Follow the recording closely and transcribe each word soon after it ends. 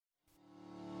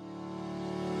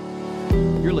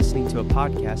You're listening to a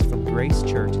podcast from Grace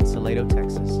Church in Salado,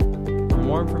 Texas. For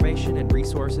more information and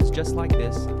resources just like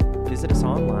this, visit us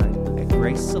online at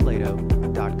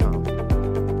gracesalado.com.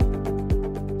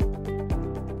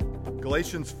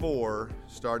 Galatians 4,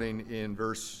 starting in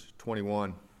verse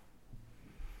 21.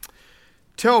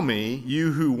 Tell me,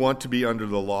 you who want to be under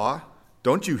the law,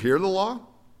 don't you hear the law?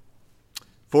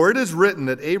 For it is written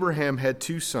that Abraham had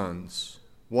two sons,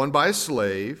 one by a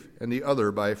slave and the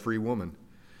other by a free woman.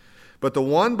 But the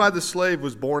one by the slave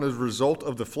was born as a result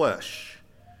of the flesh,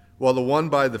 while the one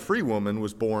by the free woman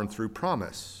was born through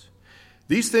promise.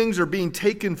 These things are being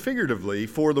taken figuratively,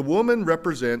 for the woman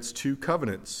represents two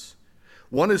covenants.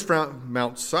 One is from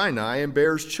Mount Sinai and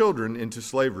bears children into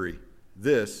slavery.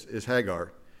 This is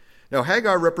Hagar. Now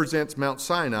Hagar represents Mount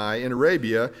Sinai in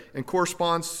Arabia and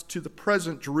corresponds to the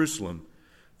present Jerusalem,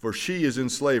 for she is in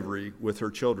slavery with her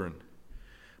children.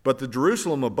 But the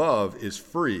Jerusalem above is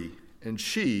free, and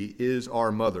she is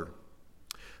our mother.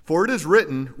 For it is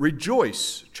written,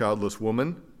 rejoice, childless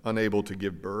woman, unable to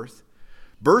give birth.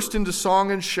 Burst into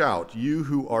song and shout, you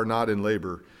who are not in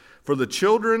labor. For the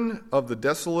children of the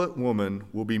desolate woman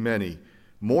will be many,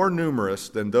 more numerous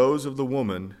than those of the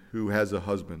woman who has a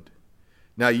husband.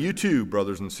 Now you too,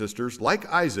 brothers and sisters, like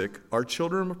Isaac, are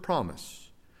children of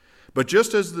promise. But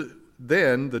just as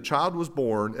then the child was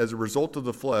born as a result of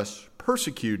the flesh,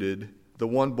 persecuted the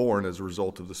one born as a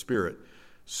result of the Spirit,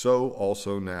 so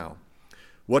also now.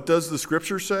 What does the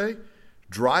Scripture say?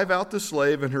 Drive out the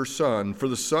slave and her son, for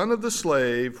the son of the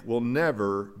slave will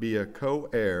never be a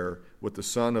co-heir with the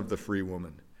son of the free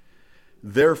woman.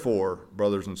 Therefore,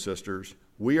 brothers and sisters,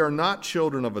 we are not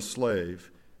children of a slave,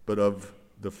 but of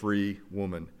the free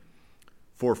woman.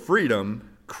 For freedom,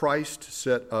 Christ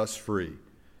set us free.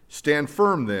 Stand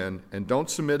firm then, and don't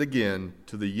submit again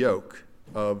to the yoke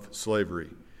of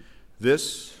slavery.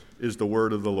 This is the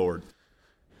word of the Lord.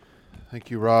 Thank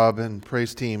you, Rob, and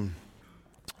praise team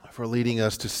for leading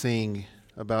us to sing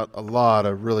about a lot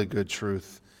of really good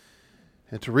truth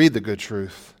and to read the good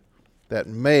truth that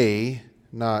may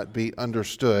not be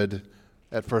understood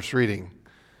at first reading.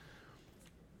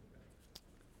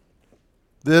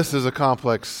 This is a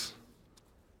complex,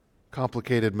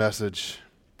 complicated message.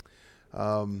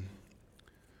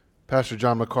 Pastor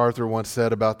John MacArthur once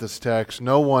said about this text,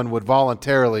 no one would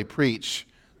voluntarily preach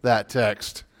that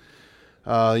text.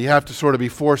 You have to sort of be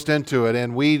forced into it.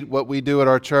 And what we do at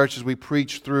our church is we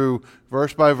preach through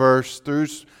verse by verse, through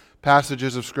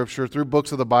passages of Scripture, through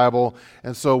books of the Bible.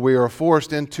 And so we are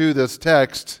forced into this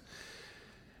text.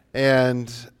 And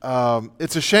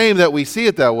it's a shame that we see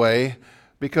it that way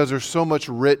because there's so much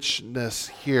richness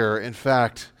here. In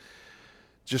fact,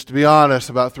 just to be honest,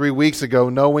 about 3 weeks ago,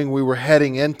 knowing we were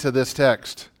heading into this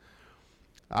text,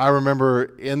 I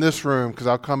remember in this room, because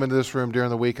I'll come into this room during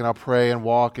the week and I'll pray and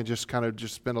walk and just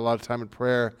spend a lot of time in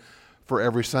prayer for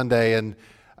every Sunday. And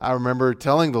I remember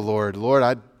telling the Lord,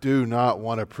 I do not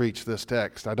want to preach this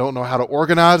text. I don't know how to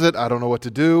organize it. I don't know what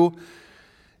to do.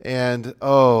 And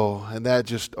that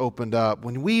just opened up.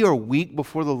 When we are weak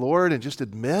before the Lord and just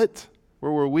admit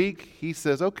where we're weak, He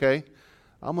says, okay,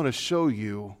 I'm going to show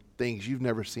you things you've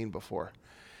never seen before.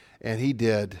 And He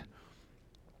did.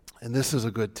 And this is a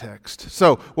good text.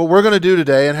 So what we're going to do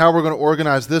today and how we're going to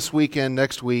organize this weekend,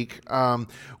 next week,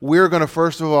 we're going to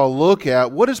first of all look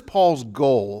at what is Paul's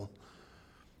goal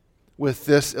with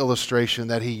this illustration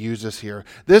that he uses here.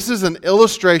 This is an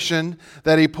illustration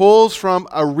that he pulls from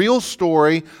a real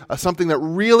story, something that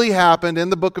really happened in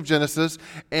the book of Genesis,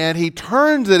 and he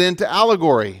turns it into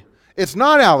allegory. It's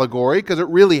not allegory because it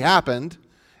really happened.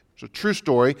 It's a true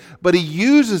story, but he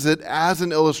uses it as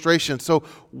an illustration. So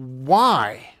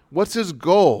why? What's his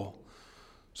goal?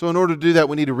 So in order to do that,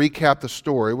 we need to recap the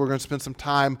story. We're going to spend some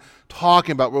time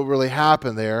talking about what really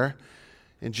happened there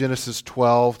in Genesis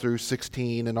 12 through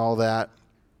 16 and all that.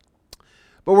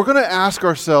 But we're going to ask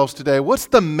ourselves today, what's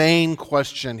the main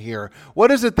question here? What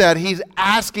is it that he's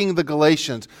asking the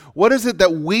Galatians? What is it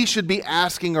that we should be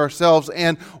asking ourselves?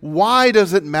 And why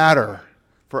does it matter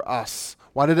for us?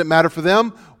 Why did it matter for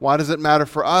them? Why does it matter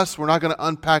for us? We're not going to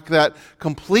unpack that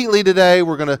completely today.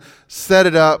 We're going to set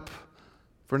it up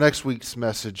for next week's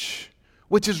message,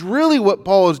 which is really what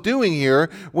Paul is doing here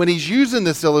when he's using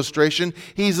this illustration.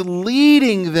 He's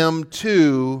leading them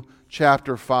to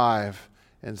chapter 5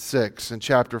 and 6. In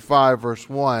chapter 5, verse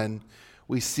 1,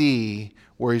 we see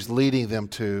where he's leading them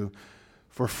to.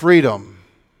 For freedom,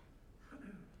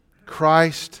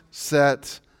 Christ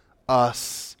set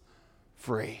us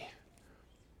free.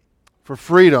 For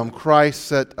freedom, Christ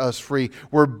set us free.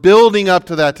 We're building up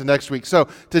to that to next week. So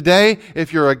today,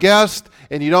 if you're a guest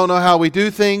and you don't know how we do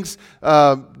things,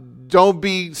 don't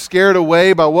be scared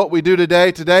away by what we do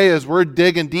today. Today is we're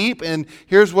digging deep, and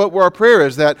here's what our prayer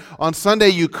is, that on Sunday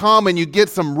you come and you get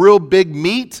some real big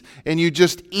meat and you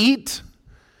just eat,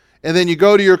 and then you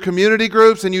go to your community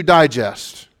groups and you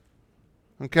digest.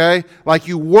 Okay? Like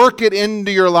you work it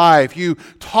into your life. You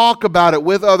talk about it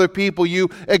with other people. You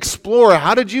explore.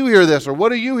 How did you hear this? Or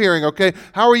what are you hearing? Okay?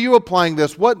 How are you applying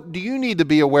this? What do you need to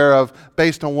be aware of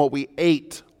based on what we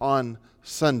ate on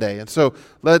Sunday? And so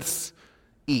let's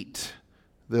eat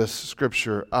this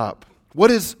scripture up.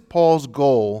 What is Paul's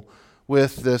goal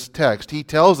with this text? He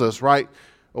tells us right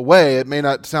away. It may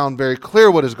not sound very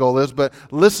clear what his goal is, but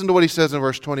listen to what he says in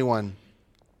verse 21.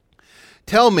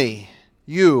 Tell me,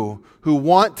 you who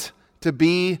want to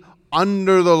be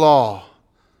under the law,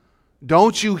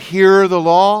 don't you hear the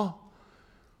law?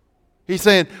 He's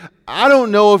saying, I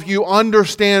don't know if you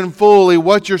understand fully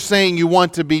what you're saying you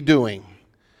want to be doing.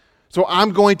 So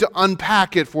I'm going to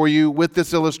unpack it for you with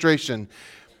this illustration.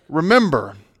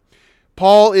 Remember,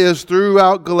 Paul is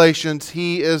throughout Galatians,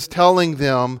 he is telling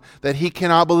them that he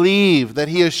cannot believe, that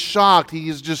he is shocked, he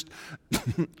is just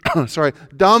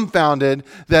dumbfounded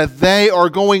that they are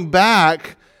going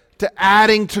back to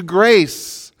adding to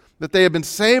grace, that they have been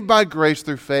saved by grace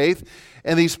through faith,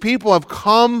 and these people have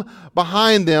come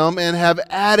behind them and have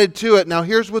added to it. Now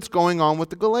here's what's going on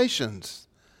with the Galatians.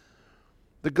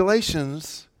 The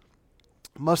Galatians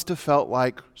must have felt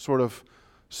like sort of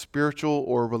spiritual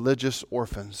or religious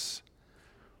orphans.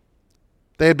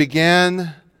 They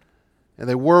began, and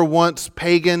they were once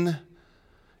pagan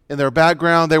in their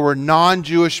background. They were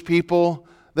non-Jewish people.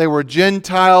 They were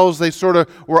Gentiles. They sort of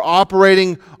were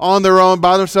operating on their own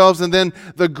by themselves. And then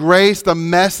the grace, the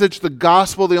message, the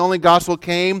gospel, the only gospel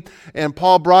came. And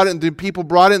Paul brought it, and the people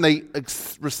brought it, and they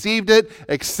received it,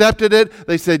 accepted it.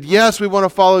 They said, yes, we want to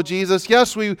follow Jesus.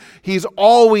 Yes, He's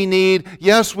all we need.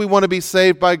 Yes, we want to be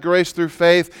saved by grace through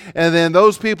faith. And then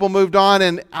those people moved on,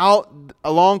 and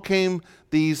along came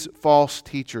these false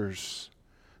teachers.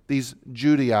 These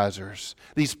Judaizers,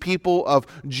 these people of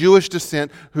Jewish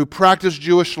descent who practiced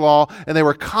Jewish law, and they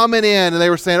were coming in and they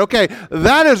were saying, okay,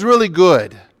 that is really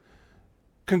good.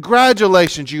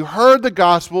 Congratulations, you heard the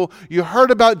gospel, you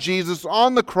heard about Jesus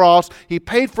on the cross, He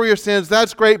paid for your sins,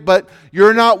 that's great, but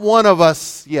you're not one of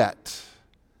us yet.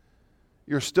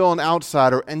 You're still an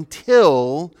outsider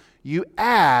until you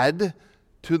add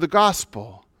to the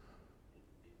gospel.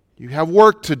 You have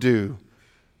work to do.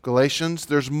 Galatians,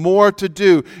 there's more to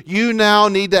do. You now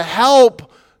need to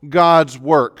help God's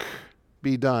work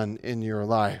be done in your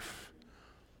life.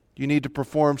 You need to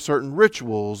perform certain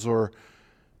rituals or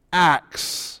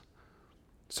acts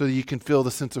so that you can feel the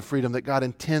sense of freedom that God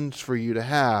intends for you to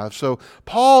have. So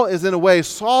Paul is in a way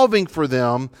solving for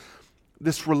them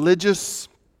this religious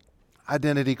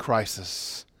identity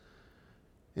crisis.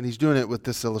 And he's doing it with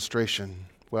this illustration.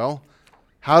 Well,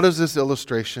 how does this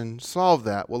illustration solve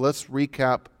that? Well, let's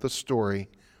recap the story.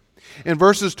 In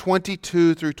verses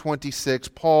 22 through 26,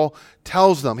 Paul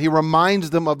tells them, he reminds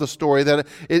them of the story that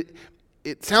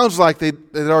it sounds like they'd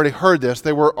already heard this.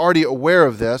 They were already aware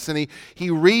of this. And he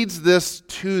reads this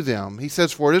to them. He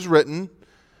says, for it is written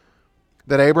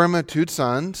that Abraham had two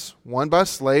sons, one by a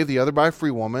slave, the other by a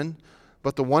free woman.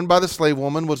 But the one by the slave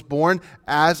woman was born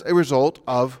as a result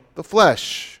of the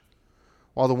flesh,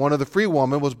 while the one of the free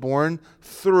woman was born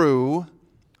through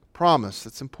promise.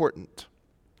 It's important.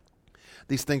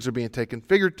 These things are being taken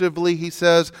figuratively, he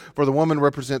says, for the woman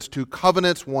represents two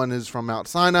covenants. One is from Mount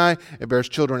Sinai and bears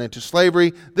children into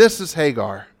slavery. This is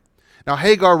Hagar. Now,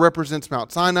 Hagar represents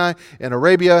Mount Sinai in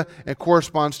Arabia and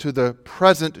corresponds to the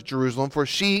present Jerusalem, for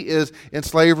she is in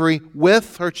slavery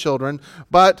with her children,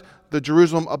 but the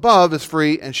Jerusalem above is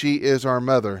free, and she is our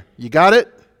mother. You got it?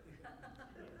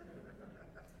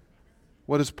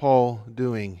 What is Paul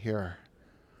doing here?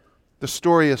 The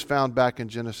story is found back in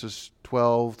Genesis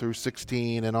 12 through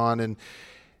 16 and on. And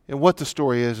what the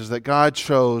story is that God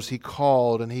chose, He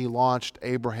called, and He launched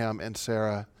Abraham and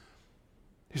Sarah.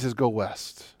 He says, go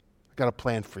west. I've got a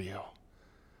plan for you.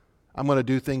 I'm going to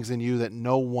do things in you that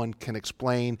no one can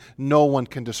explain, no one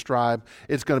can describe.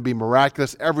 It's going to be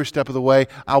miraculous every step of the way.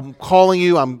 I'm calling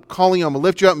you, I'm going to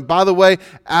lift you up. And by the way,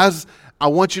 as I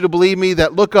want you to believe me,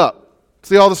 that look up.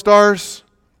 See all the stars?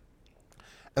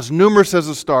 As numerous as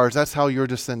the stars, that's how your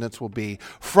descendants will be.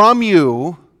 From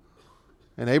you,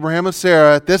 and Abraham and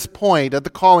Sarah at this point, at the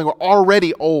calling, were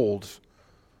already old.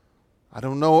 I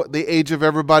don't know the age of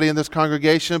everybody in this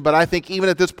congregation, but I think even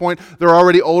at this point, they're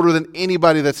already older than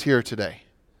anybody that's here today.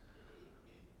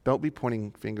 Don't be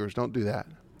pointing fingers. Don't do that.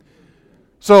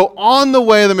 So on the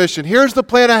way of the mission, here's the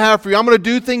plan I have for you. I'm going to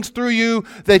do things through you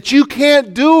that you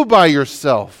can't do by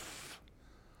yourself.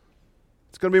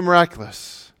 It's going to be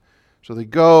miraculous. So they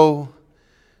go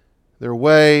their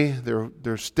way,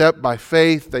 their step by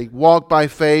faith. They walk by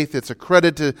faith. It's a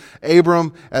credit to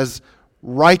Abram as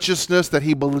righteousness that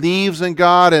he believes in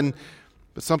God.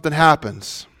 But something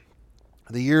happens.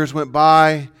 The years went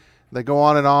by. They go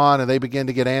on, and they begin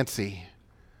to get antsy.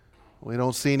 We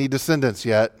don't see any descendants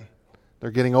yet.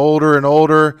 They're getting older and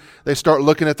older. They start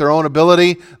looking at their own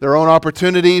ability, their own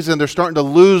opportunities, and they're starting to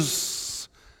lose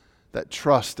that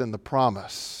trust in the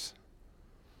promise.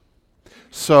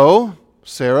 So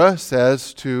Sarah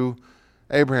says to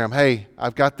Abraham, hey,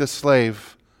 I've got this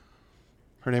slave.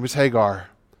 Her name is Hagar.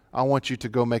 I want you to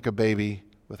go make a baby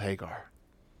with Hagar.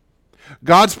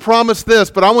 God's promised this,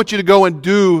 but I want you to go and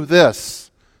do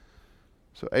this.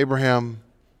 So Abraham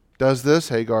does this.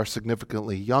 Hagar is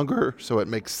significantly younger, so it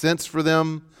makes sense for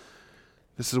them.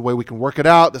 This is a way we can work it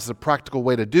out. This is a practical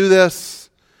way to do this.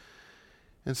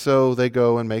 And so they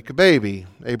go and make a baby.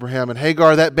 Abraham and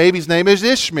Hagar, that baby's name is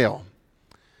Ishmael.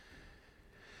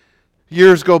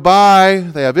 Years go by.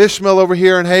 They have Ishmael over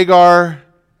here and Hagar,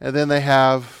 and then they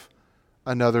have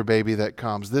another baby that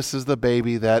comes. This is the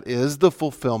baby that is the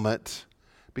fulfillment,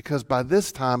 because by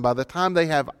the time they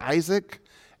have Isaac,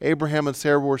 Abraham and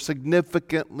Sarah were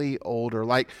significantly older,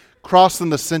 like crossing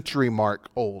the century mark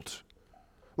old.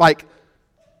 Like,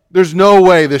 there's no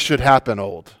way this should happen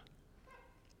old.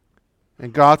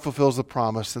 And God fulfills the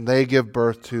promise, and they give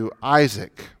birth to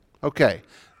Isaac. Okay,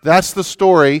 that's the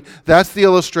story. That's the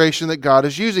illustration that God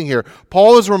is using here.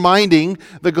 Paul is reminding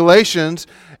the Galatians,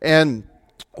 and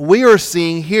we are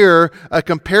seeing here a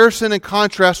comparison and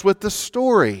contrast with the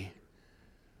story.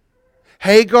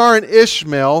 Hagar and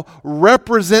Ishmael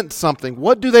represent something.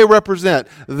 What do they represent?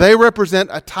 They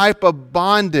represent a type of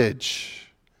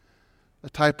bondage, a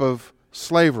type of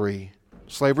slavery.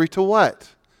 Slavery to what?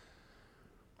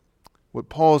 What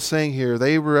Paul is saying here,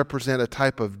 they represent a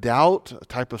type of doubt, a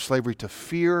type of slavery to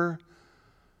fear,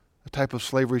 a type of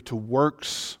slavery to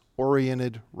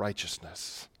works-oriented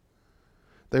righteousness.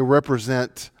 They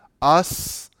represent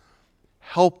us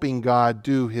helping God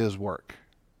do His work.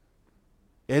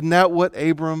 Isn't that what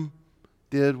Abram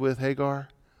did with Hagar?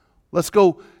 Let's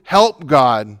go help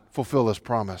God fulfill His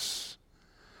promise.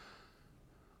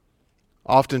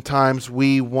 Oftentimes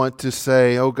we want to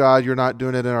say, oh God, you're not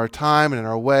doing it in our time and in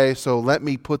our way, so let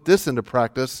me put this into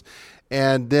practice,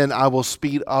 and then I will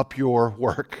speed up your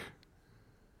work.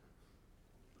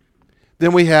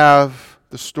 Then we have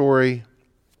the story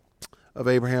of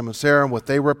Abraham and Sarah and what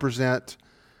they represent.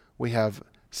 We have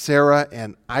Sarah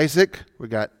and Isaac. We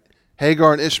got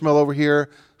Hagar and Ishmael over here,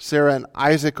 Sarah and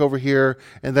Isaac over here,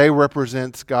 and they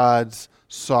represent God's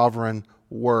sovereign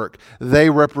work. They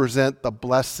represent the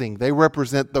blessing. They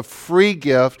represent the free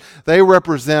gift. They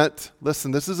represent,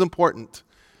 listen, this is important,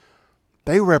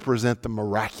 they represent the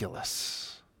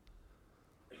miraculous.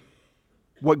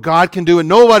 What God can do and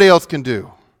nobody else can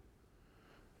do.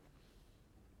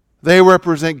 They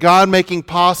represent God making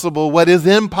possible what is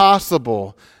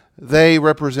impossible. They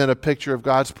represent a picture of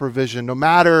God's provision no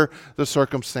matter the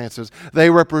circumstances. They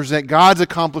represent God's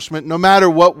accomplishment no matter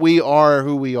what we are or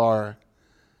who we are.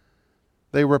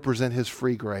 They represent His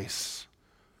free grace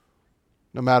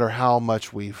no matter how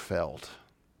much we've failed.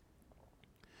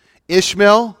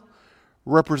 Ishmael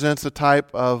represents a type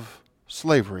of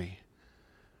slavery.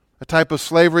 A type of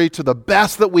slavery to the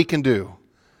best that we can do.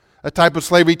 A type of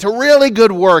slavery to really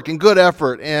good work and good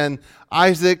effort. And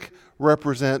Isaac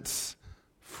represents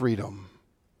freedom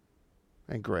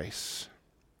and grace.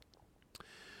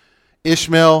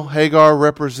 Ishmael, Hagar,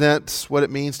 represents what it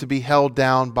means to be held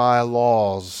down by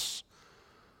laws.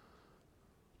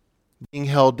 Being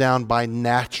held down by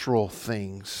natural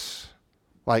things,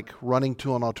 like running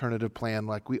to an alternative plan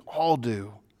like we all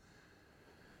do.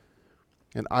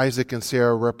 And Isaac and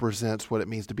Sarah represents what it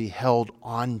means to be held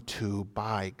onto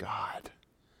by God.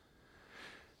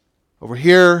 Over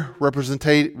here,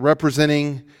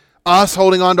 representing us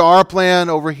holding on to our plan.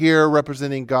 Over here,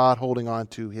 representing God holding on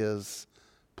to His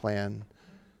plan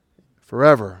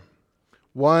forever.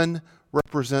 One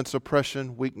represents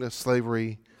oppression, weakness,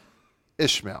 slavery.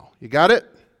 Ishmael. You got it?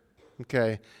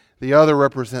 Okay. The other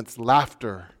represents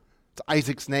laughter. It's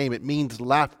Isaac's name. It means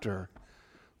laughter,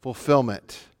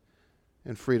 fulfillment,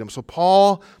 and freedom. So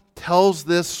Paul tells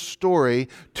this story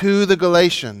to the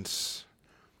Galatians,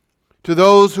 to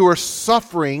those who are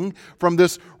suffering from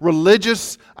this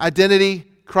religious identity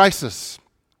crisis.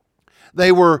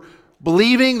 They were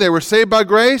believing, they were saved by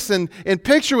grace, and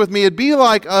picture with me, it'd be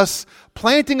like us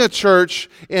planting a church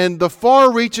in the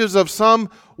far reaches of some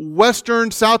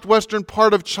southwestern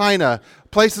part of China,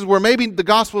 places where maybe the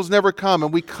gospel has never come,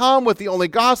 and we come with the only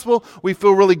gospel. We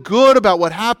feel really good about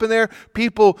what happened there.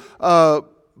 People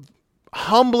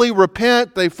humbly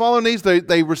repent, they fall on knees,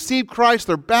 they receive Christ,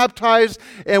 they're baptized,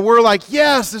 and we're like,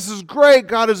 yes, this is great,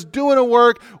 God is doing a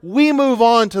work. We move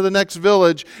on to the next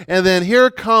village, and then here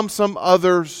come some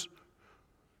others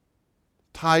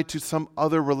tied to some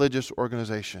other religious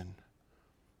organization.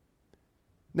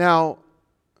 Now,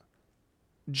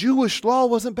 Jewish law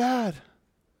wasn't bad.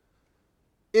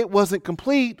 It wasn't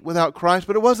complete without Christ,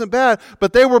 but it wasn't bad.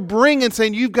 But they were bringing,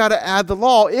 saying, you've got to add the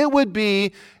law. It would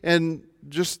be, and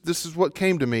just this is what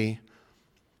came to me,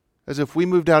 as if we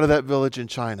moved out of that village in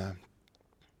China,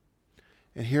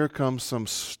 and here comes some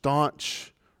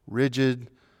staunch, rigid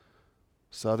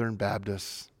Southern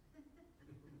Baptists.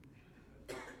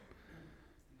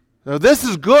 Now, this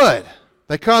is good.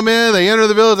 They come in, they enter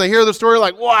the village, they hear the story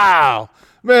like, wow,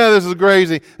 man, this is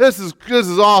crazy. This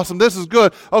is awesome. This is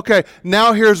good. Okay,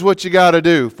 now here's what you got to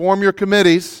do. Form your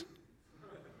committees.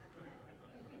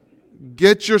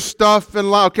 Get your stuff in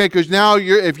line. Okay, because now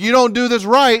if you don't do this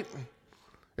right,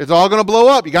 it's all going to blow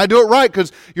up. You got to do it right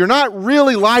because you're not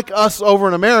really like us over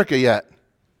in America yet.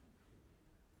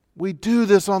 We do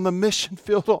this on the mission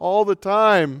field all the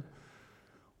time.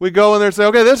 We go in there and say,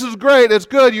 okay, this is great. It's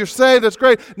good. You're saved. That's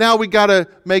great. Now we got to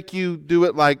make you do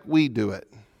it like we do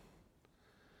it.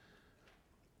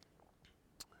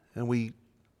 And we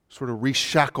sort of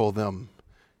reshackle them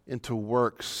into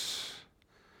works.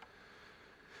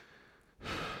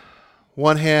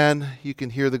 One hand, you can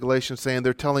hear the Galatians saying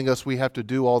they're telling us we have to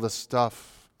do all this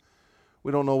stuff.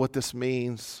 We don't know what this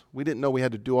means. We didn't know we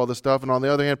had to do all this stuff. And on the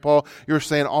other hand, Paul, you're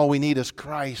saying all we need is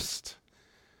Christ.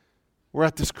 We're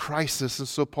at this crisis. And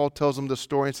so Paul tells them the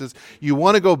story and says, you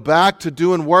want to go back to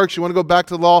doing works? You want to go back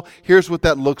to the law? Here's what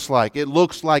that looks like. It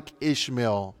looks like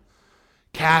Ishmael,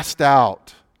 cast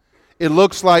out. It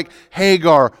looks like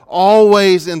Hagar,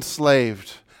 always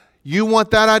enslaved. You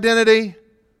want that identity?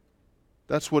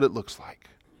 That's what it looks like.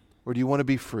 Or do you want to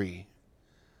be free?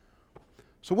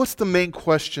 So what's the main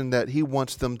question that he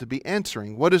wants them to be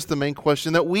answering? What is the main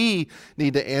question that we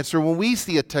need to answer when we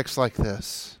see a text like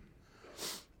this?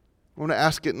 I want to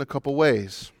ask it in a couple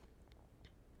ways.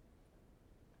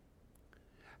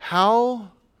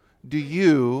 How do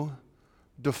you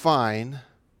define,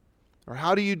 or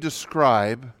how do you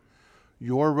describe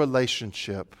your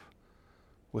relationship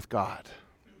with God?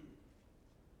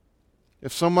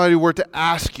 If somebody were to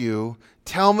ask you,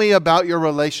 tell me about your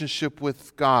relationship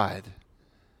with God,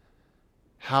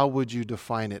 how would you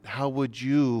define it? How would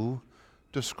you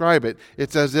describe it?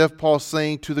 It's as if Paul's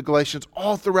saying to the Galatians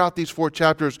all throughout these 4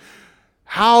 chapters,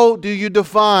 how do you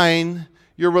define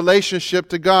your relationship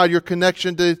to God, your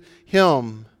connection to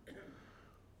Him?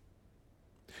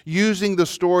 Using the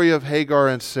story of Hagar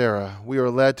and Sarah, we are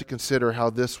led to consider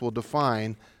how this will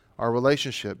define our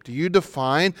relationship. Do you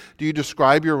describe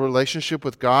your relationship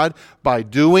with God by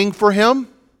doing for Him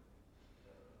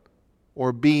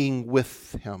or being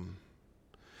with Him?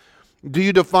 Do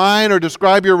you define or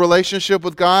describe your relationship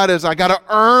with God as I got to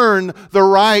earn the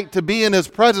right to be in His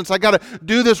presence? I got to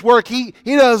do this work. He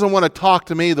doesn't want to talk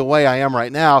to me the way I am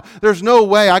right now. There's no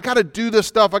way. I got to do this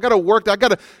stuff. I got to work. I got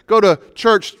to go to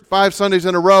church 5 Sundays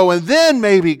in a row, and then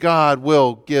maybe God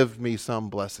will give me some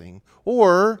blessing.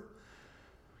 Or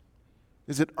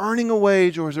is it earning a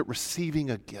wage, or is it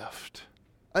receiving a gift?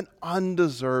 An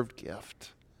undeserved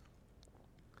gift.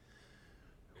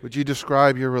 Would you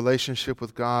describe your relationship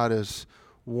with God as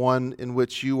one in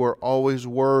which you are always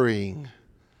worrying,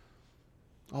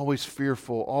 always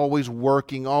fearful, always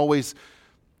working, always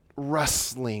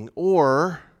wrestling?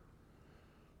 Or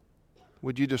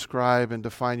would you describe and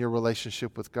define your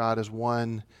relationship with God as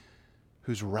one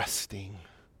who's resting,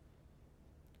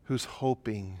 who's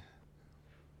hoping,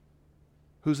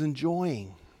 who's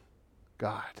enjoying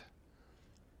God?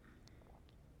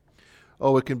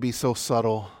 Oh, it can be so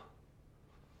subtle.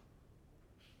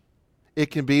 It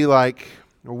can be like,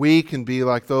 or we can be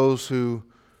like those who,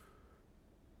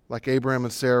 like Abraham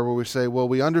and Sarah, where we say, well,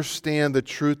 we understand the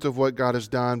truth of what God has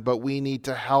done, but we need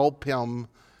to help Him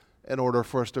in order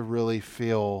for us to really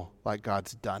feel like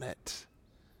God's done it.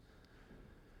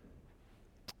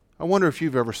 I wonder if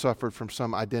you've ever suffered from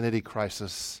some identity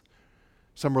crisis,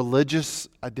 some religious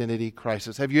identity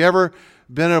crisis. Have you ever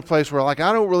been in a place where, like,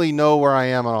 I don't really know where I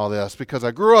am in all this because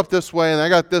I grew up this way and I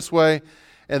got this way,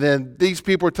 and then these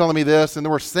people are telling me this, and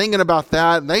then we're singing about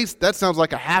that, and that sounds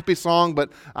like a happy song,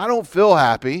 but I don't feel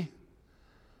happy.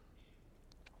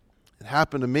 It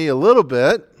happened to me a little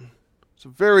bit. It's a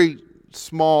very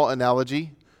small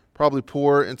analogy, probably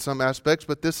poor in some aspects,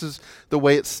 but this is the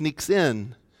way it sneaks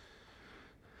in.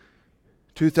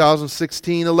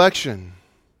 2016 election.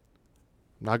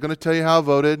 I'm not going to tell you how I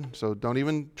voted, so don't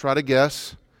even try to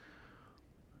guess.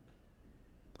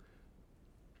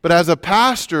 But as a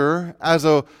pastor, as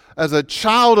a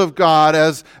child of God,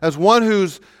 as one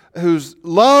who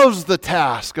loves the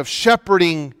task of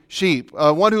shepherding sheep,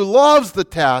 one who loves the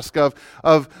task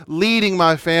of leading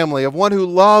my family, of one who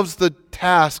loves the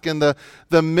task and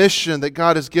the mission that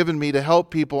God has given me to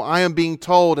help people, I am being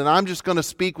told, and I'm just going to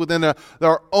speak within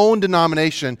our own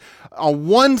denomination, on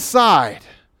one side,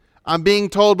 I'm being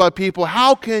told by people,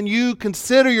 how can you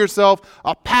consider yourself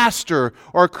a pastor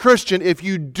or a Christian if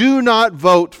you do not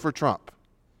vote for Trump?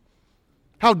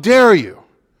 How dare you?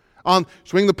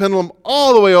 Swing the pendulum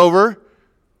all the way over.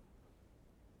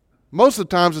 Most of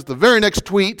the times it's the very next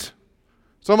tweet.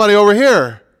 Somebody over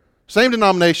here, same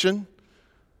denomination,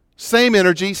 same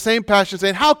energy, same passion,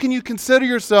 saying, how can you consider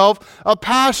yourself a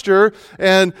pastor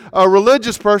and a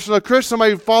religious person, a Christian,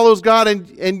 somebody who follows God,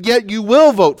 and yet you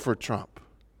will vote for Trump?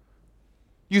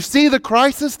 You see the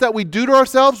crisis that we do to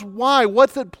ourselves? Why?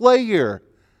 What's at play here?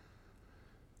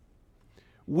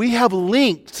 We have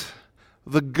linked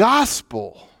the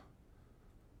gospel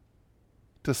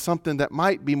to something that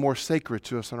might be more sacred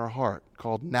to us in our heart,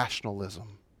 called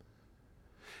nationalism.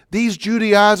 These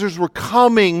Judaizers were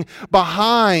coming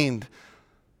behind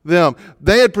them.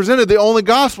 They had presented the only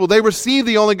gospel. They received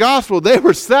the only gospel. They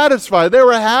were satisfied. They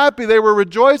were happy. They were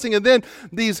rejoicing. And then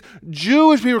these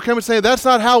Jewish people come and say, that's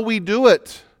not how we do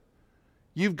it.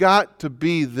 You've got to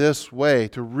be this way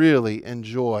to really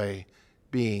enjoy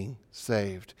being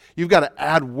saved. You've got to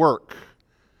add work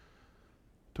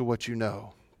to what you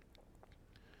know.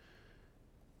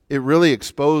 It really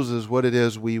exposes what it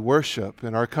is we worship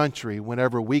in our country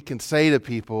whenever we can say to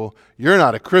people, you're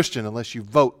not a Christian unless you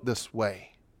vote this way.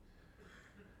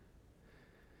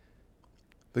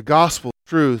 The gospel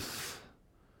truth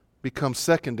becomes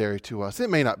secondary to us. It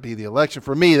may not be the election.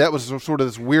 For me, that was sort of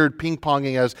this weird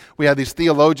ping-ponging as we had these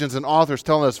theologians and authors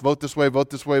telling us, vote this way, vote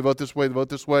this way, vote this way, vote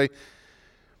this way.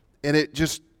 And it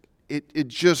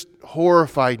just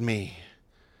horrified me.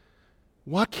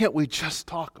 Why can't we just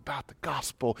talk about the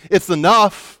gospel? It's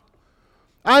enough.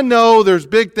 I know there's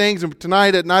big things, and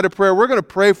tonight at Night of Prayer, we're going to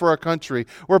pray for our country.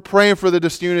 We're praying for the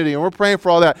disunity, and we're praying for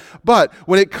all that. But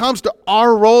when it comes to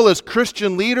our role as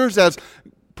Christian leaders, as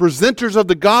presenters of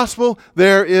the gospel,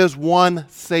 there is one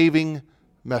saving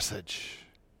message.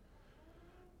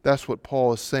 That's what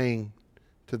Paul is saying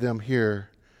to them here.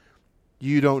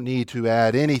 You don't need to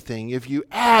add anything. If you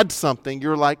add something,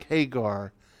 you're like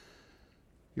Hagar.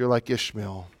 You're like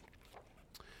Ishmael.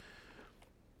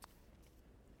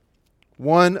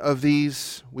 One of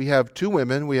these, we have two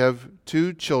women, we have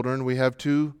two children, we have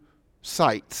two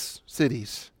sites,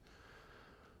 cities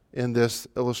in this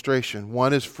illustration.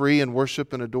 One is free and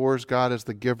worship and adores God as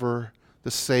the giver,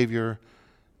 the Savior,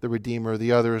 the Redeemer.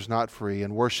 The other is not free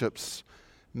and worships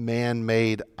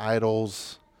man-made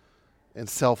idols and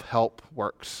self-help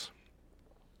works.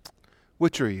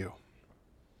 Which are you?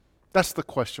 That's the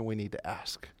question we need to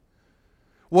ask.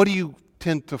 What do you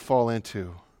tend to fall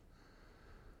into?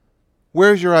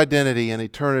 Where's your identity in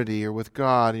eternity or with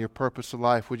God and your purpose of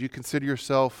life? Would you consider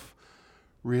yourself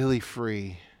really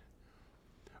free?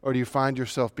 Or do you find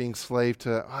yourself being slave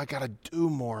to, I got to do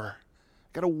more. I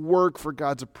got to work for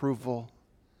God's approval.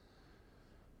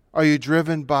 Are you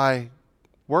driven by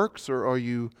works or are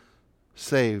you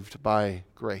saved by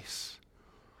grace?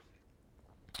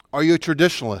 Are you a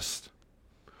traditionalist?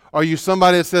 Are you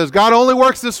somebody that says, God only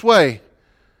works this way?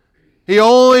 He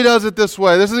only does it this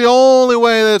way. This is the only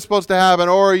way that it's supposed to happen.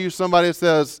 Or are you somebody that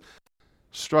says,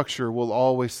 structure will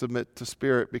always submit to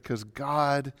Spirit because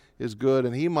God is good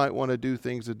and He might want to do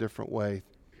things a different way?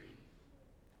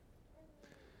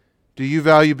 Do you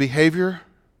value behavior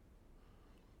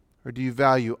or do you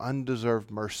value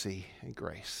undeserved mercy and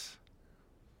grace?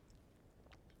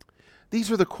 These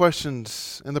are the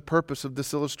questions and the purpose of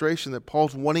this illustration that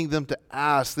Paul's wanting them to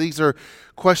ask. These are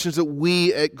questions that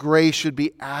we at Grace should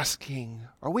be asking.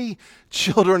 Are we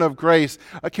children of grace?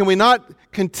 Can we not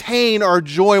contain our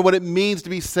joy, what it means to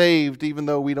be saved, even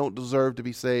though we don't deserve to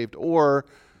be saved? Or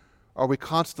are we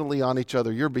constantly on each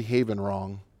other? You're behaving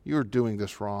wrong. You're doing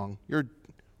this wrong. You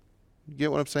get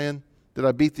what I'm saying? Did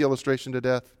I beat the illustration to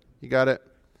death? You got it?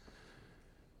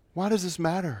 Why does this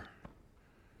matter?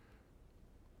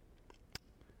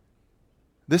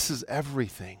 This is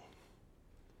everything.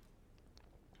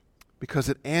 Because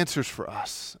it answers for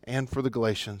us and for the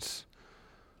Galatians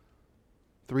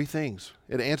three things.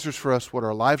 It answers for us what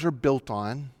our lives are built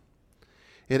on.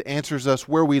 It answers us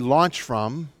where we launch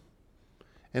from.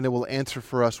 And it will answer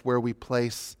for us where we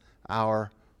place our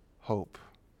hope.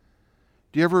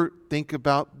 Do you ever think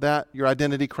about that? Your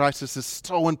identity crisis is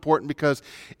so important because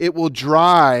it will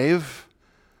drive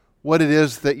what it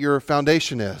is that your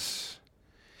foundation is.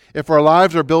 If our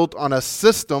lives are built on a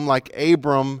system like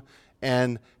Abram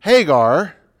and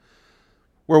Hagar,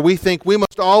 where we think we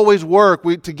must always work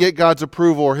to get God's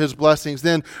approval or His blessings,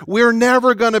 then we're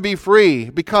never going to be free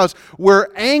because we're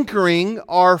anchoring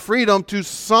our freedom to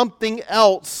something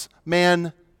else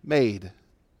man-made.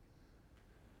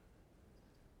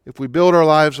 If we build our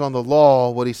lives on the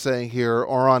law, what he's saying here,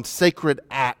 or on sacred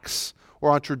acts,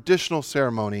 or on traditional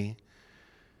ceremony,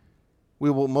 we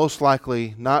will most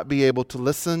likely not be able to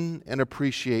listen and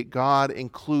appreciate God,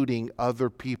 including other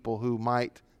people who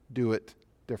might do it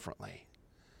differently.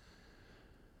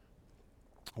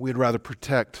 We'd rather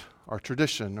protect our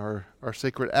tradition, or our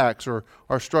sacred acts, or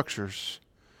our structures.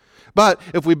 But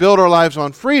if we build our lives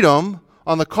on freedom,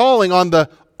 on the calling, on the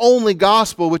only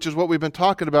gospel, which is what we've been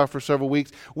talking about for several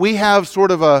weeks, we have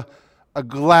sort of a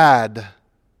glad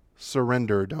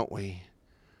surrender, don't we?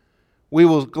 We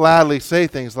will gladly say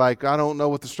things like, I don't know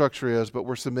what the structure is, but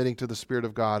we're submitting to the Spirit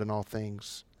of God in all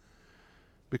things.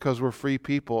 Because we're free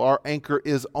people. Our anchor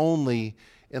is only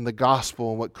in the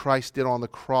gospel and what Christ did on the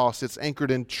cross. It's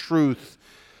anchored in truth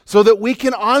so that we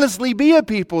can honestly be a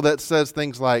people that says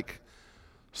things like,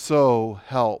 so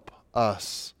help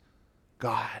us,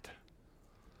 God.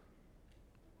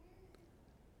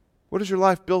 What is your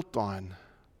life built on?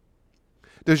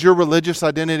 Does your religious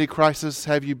identity crisis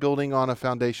have you building on a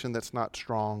foundation that's not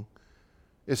strong?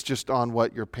 It's just on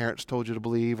what your parents told you to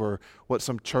believe, or what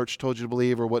some church told you to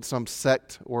believe, or what some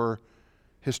sect or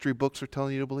history books are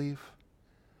telling you to believe?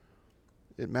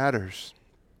 It matters.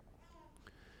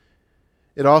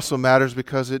 It also matters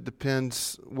because it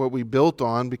depends what we built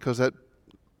on, because that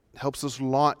helps us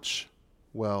launch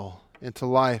well into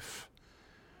life.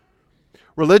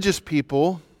 Religious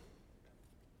people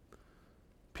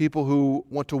who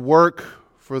want to work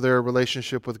for their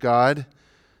relationship with God,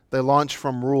 they launch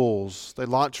from rules. They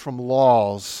launch from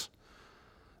laws.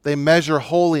 They measure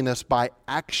holiness by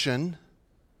action.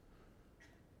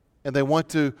 And they want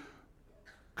to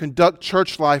conduct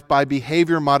church life by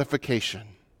behavior modification.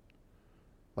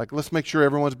 Like, let's make sure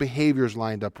everyone's behavior is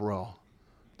lined up well.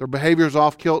 Their behavior is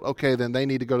off kilt, okay, then they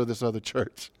need to go to this other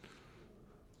church.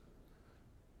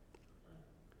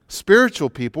 Spiritual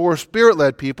people, or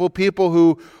spirit-led people, people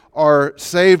who are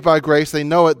saved by grace, they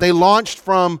know it. They launched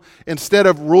from, instead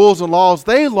of rules and laws,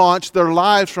 they launched their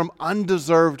lives from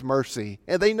undeserved mercy.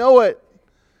 And they know it.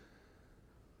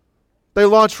 They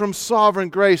launch from sovereign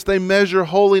grace. They measure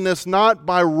holiness not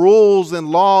by rules and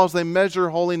laws. They measure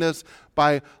holiness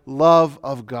by love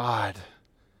of God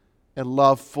and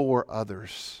love for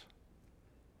others.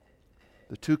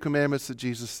 The two commandments that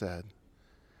Jesus said.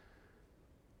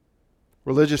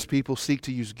 Religious people seek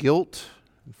to use guilt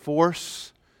and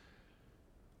force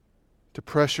to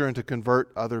pressure and to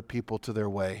convert other people to their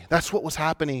way. That's what was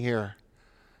happening here.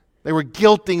 They were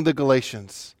guilting the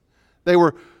Galatians. They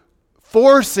were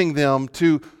forcing them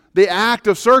to the act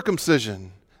of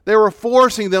circumcision. They were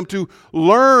forcing them to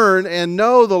learn and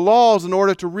know the laws in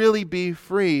order to really be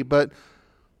free. But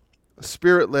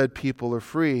Spirit-led people are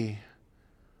free.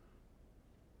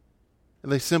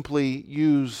 And they simply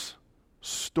use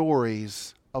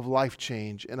stories of life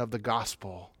change and of the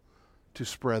gospel to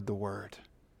spread the word.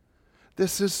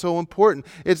 This is so important.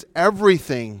 It's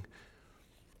everything.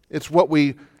 It's what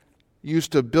we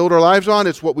used to build our lives on.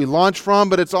 It's what we launch from,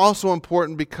 but it's also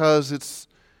important because it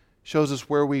shows us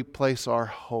where we place our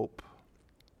hope.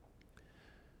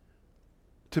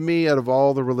 To me, out of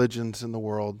all the religions in the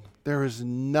world, there is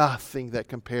nothing that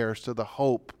compares to the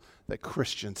hope that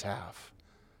Christians have.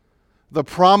 The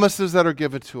promises that are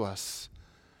given to us.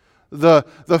 The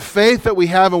faith that we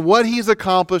have in what He's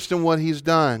accomplished and what He's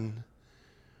done.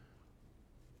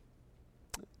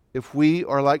 If we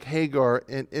are like Hagar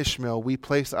and Ishmael, we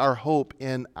place our hope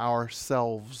in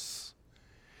ourselves.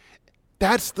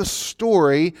 That's the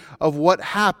story of what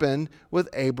happened with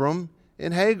Abram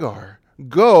and Hagar.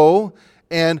 Go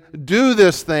and do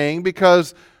this thing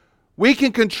because we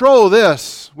can control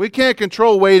this. We can't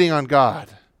control waiting on God.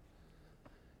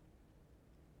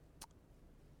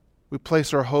 We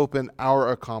place our hope in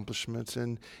our accomplishments.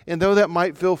 And though that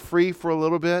might feel free for a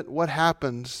little bit, what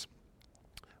happens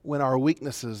when our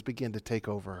weaknesses begin to take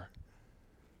over?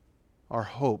 Our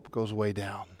hope goes way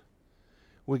down.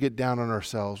 We get down on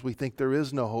ourselves. We think there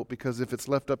is no hope because if it's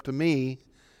left up to me,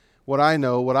 what I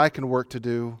know, what I can work to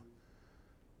do,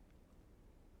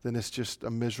 then it's just a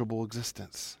miserable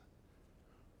existence.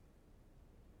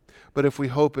 But if we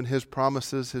hope in His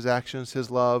promises, His actions, His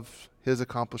love, His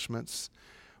accomplishments,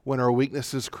 when our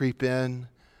weaknesses creep in,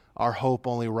 our hope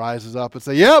only rises up and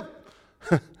say, yep,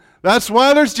 that's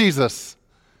why there's Jesus.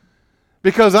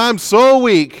 Because I'm so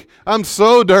weak, I'm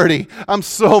so dirty, I'm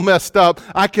so messed up,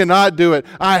 I cannot do it.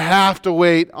 I have to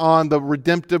wait on the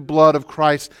redemptive blood of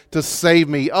Christ to save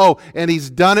me. Oh, and He's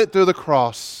done it through the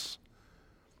cross.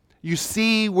 You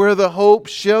see where the hope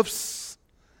shifts?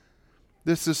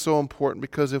 This is so important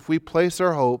because if we place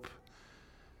our hope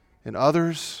in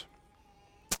others,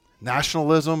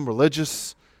 nationalism,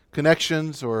 religious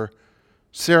connections, or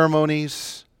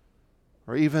ceremonies,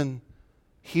 or even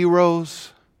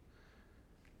heroes,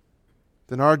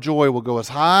 then our joy will go as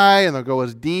high and it'll go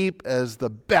as deep as the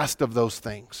best of those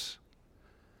things.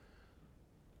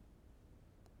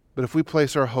 But if we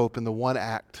place our hope in the one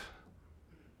act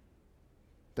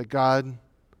that God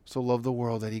so loved the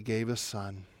world that He gave His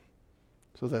Son,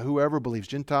 so that whoever believes,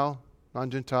 Gentile,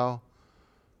 non-Gentile,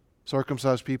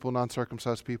 circumcised people,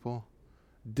 non-circumcised people,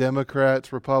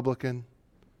 Democrats, Republican,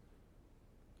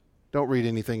 don't read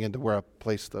anything into where I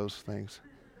place those things.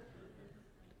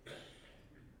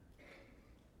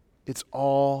 It's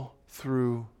all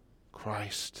through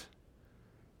Christ.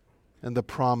 And the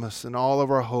promise and all of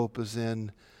our hope is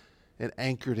in and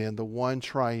anchored in the one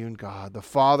triune God, the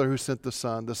Father who sent the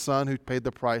Son who paid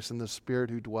the price, and the Spirit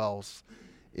who dwells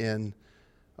in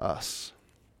us.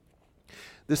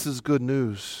 This is good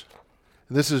news.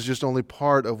 And this is just only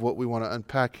part of what we want to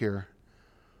unpack here.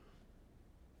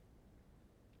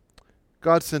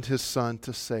 God sent His Son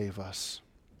to save us.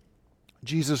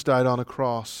 Jesus died on a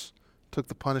cross, took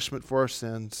the punishment for our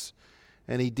sins,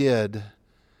 and He did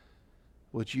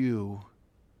what you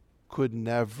could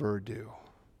never do.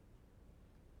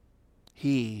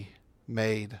 He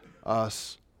made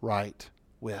us right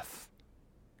with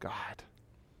God.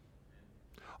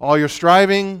 All your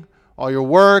striving, all your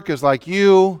work is like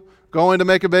you going to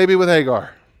make a baby with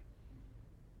Hagar.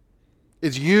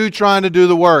 It's you trying to do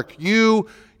the work, you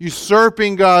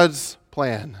usurping God's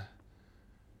plan.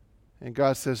 And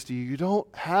God says to you, you don't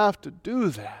have to do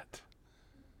that.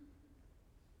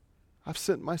 I've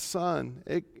sent my Son.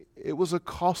 It was a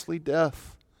costly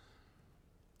death.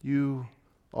 You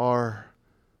are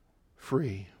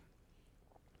free.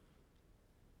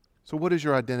 So what is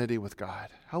your identity with God?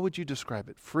 How would you describe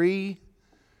it? Free,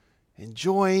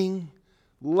 enjoying,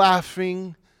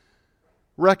 laughing,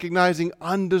 recognizing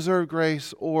undeserved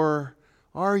grace, or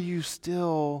are you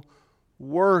still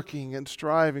working and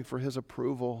striving for His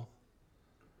approval?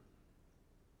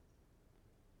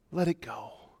 Let it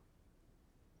go.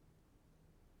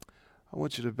 I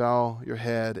want you to bow your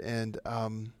head, and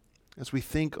as we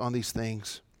think on these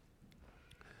things,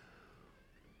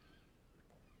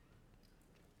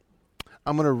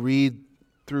 I'm going to read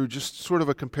through just sort of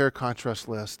a compare-contrast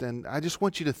list, and I just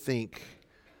want you to think.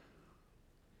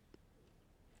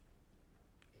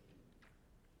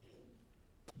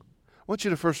 I want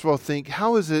you to first of all think,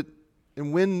 how is it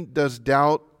and when does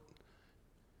doubt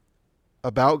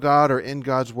about God or in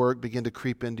God's work begin to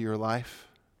creep into your life?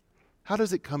 How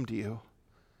does it come to you?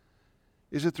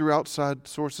 Is it through outside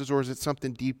sources, or is it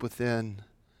something deep within?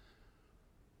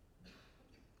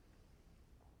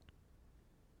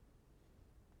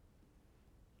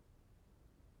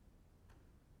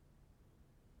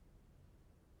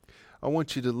 I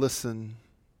want you to listen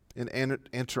and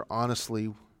answer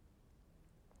honestly.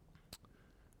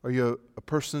 Are you a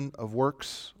person of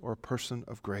works or a person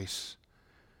of grace?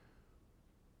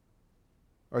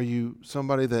 Are you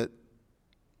somebody that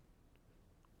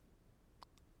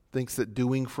thinks that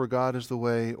doing for God is the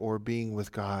way, or being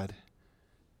with God?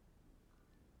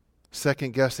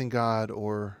 Second guessing God,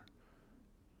 or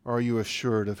are you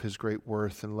assured of His great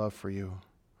worth and love for you?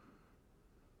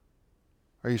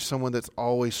 Are you someone that's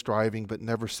always striving but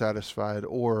never satisfied,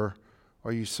 or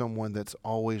are you someone that's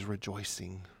always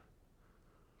rejoicing?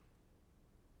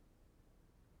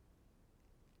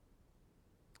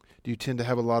 Do you tend to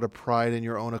have a lot of pride in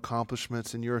your own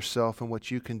accomplishments and yourself and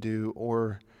what you can do,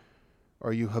 or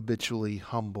are you habitually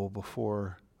humble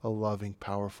before a loving,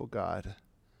 powerful God?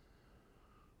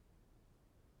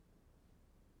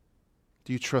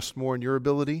 Do you trust more in your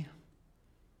ability,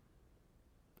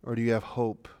 or do you have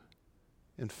hope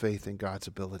and faith in God's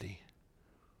ability?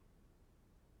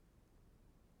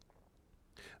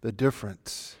 The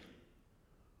difference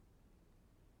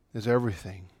is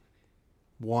everything.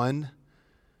 One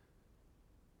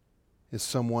is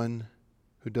someone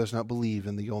who does not believe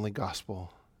in the only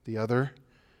gospel. The other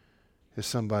is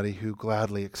somebody who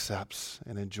gladly accepts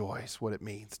and enjoys what it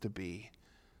means to be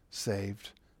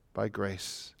saved by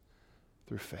grace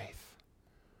through faith.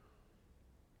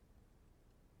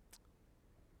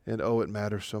 And oh, it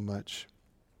matters so much.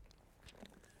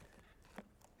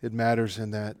 It matters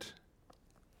in that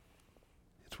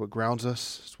it's what grounds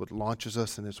us, it's what launches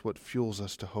us, and it's what fuels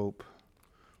us to hope.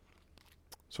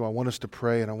 So I want us to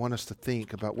pray and I want us to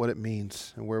think about what it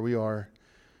means and where we are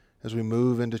as we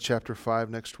move into chapter 5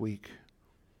 next week.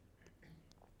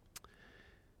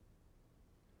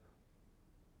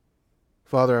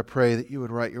 Father, I pray that you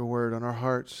would write your word on our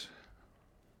hearts.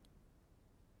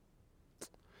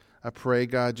 I pray,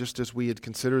 God, just as we had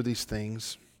considered these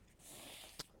things,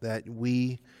 that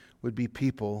we would be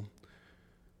people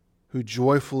who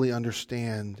joyfully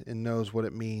understand and knows what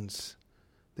it means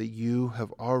that you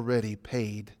have already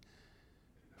paid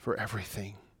for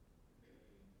everything.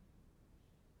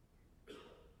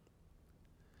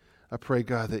 I pray,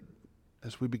 God, that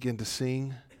as we begin to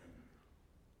sing,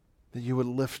 that you would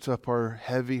lift up our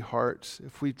heavy hearts.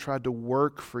 If we tried to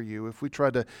work for you, if we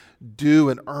tried to do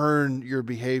and earn your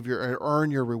behavior and earn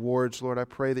your rewards, Lord, I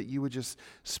pray that you would just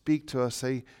speak to us,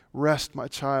 say, rest, my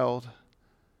child.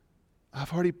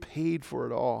 I've already paid for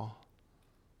it all.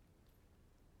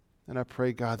 And I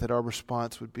pray, God, that our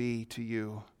response would be to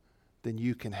you, then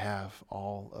you can have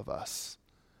all of us.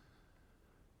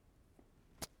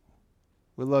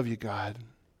 We love you, God.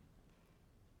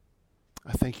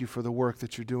 I thank you for the work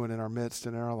that you're doing in our midst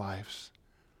and in our lives.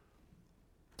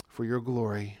 For your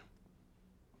glory,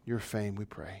 your fame, we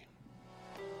pray.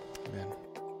 Amen.